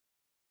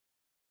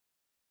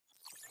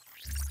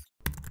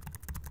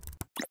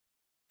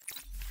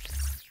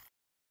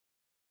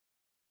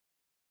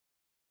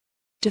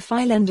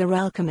DeFi lender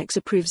Alchemix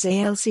approves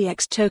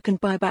ALCX token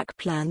buyback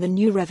plan. The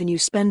new revenue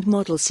spend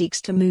model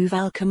seeks to move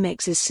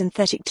Alchemix's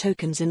synthetic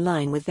tokens in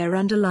line with their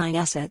underlying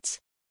assets.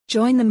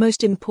 Join the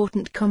most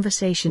important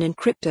conversation in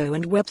crypto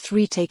and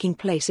Web3 taking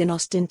place in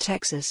Austin,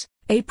 Texas,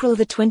 April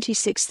the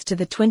 26th to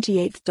the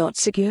 28th.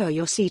 Secure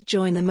your seat.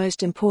 Join the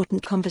most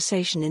important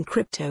conversation in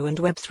crypto and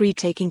Web3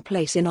 taking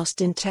place in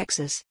Austin,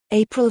 Texas,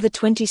 April the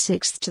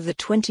 26th to the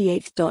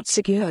 28th.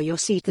 Secure your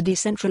seat. The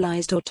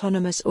Decentralized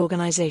Autonomous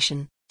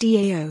Organization,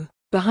 DAO,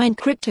 behind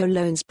crypto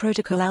loans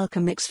protocol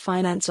Alchemix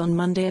Finance on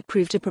Monday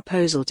approved a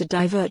proposal to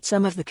divert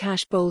some of the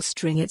cash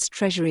bolstering its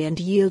treasury and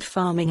yield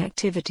farming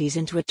activities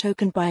into a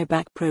token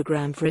buyback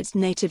program for its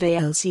native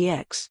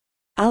ALCX.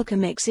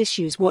 Alchemix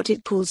issues what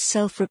it calls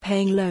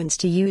self-repaying loans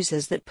to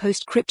users that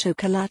post crypto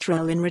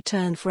collateral in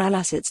return for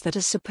assets that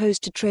are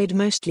supposed to trade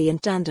mostly in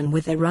tandem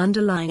with their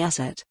underlying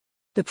asset.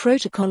 The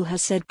protocol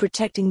has said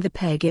protecting the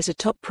peg is a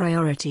top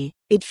priority.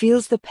 It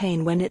feels the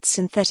pain when its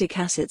synthetic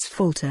assets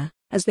falter,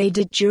 as they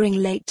did during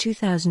late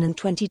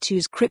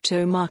 2022's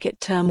crypto market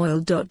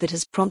turmoil. That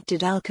has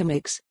prompted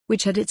Alchemix,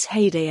 which had its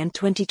heyday in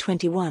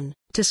 2021,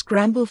 to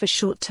scramble for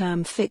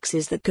short-term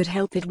fixes that could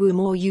help it woo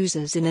more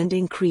users in and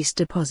increase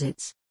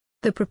deposits.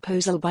 The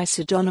proposal by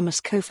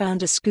pseudonymous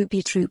co-founder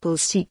Scoopy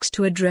Trooples seeks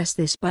to address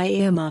this by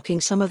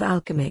earmarking some of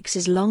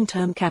Alchemix's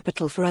long-term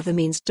capital for other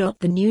means. The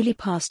newly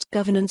passed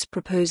governance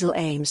proposal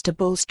aims to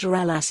bolster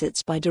AL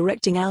assets by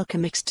directing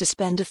Alchemix to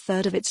spend a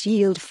third of its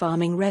yield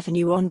farming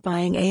revenue on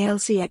buying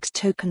ALCX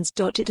tokens.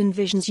 It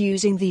envisions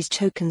using these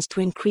tokens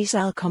to increase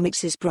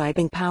Alchemix's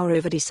bribing power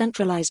over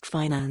decentralized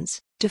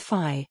finance,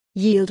 DeFi,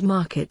 yield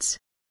markets.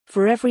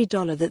 For every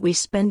dollar that we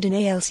spend in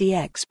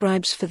ALCX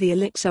bribes for the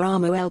Elixir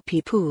Armo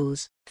LP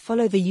pools,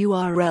 follow the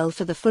URL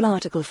for the full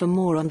article. For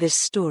more on this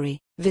story,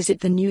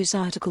 visit the news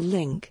article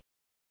link.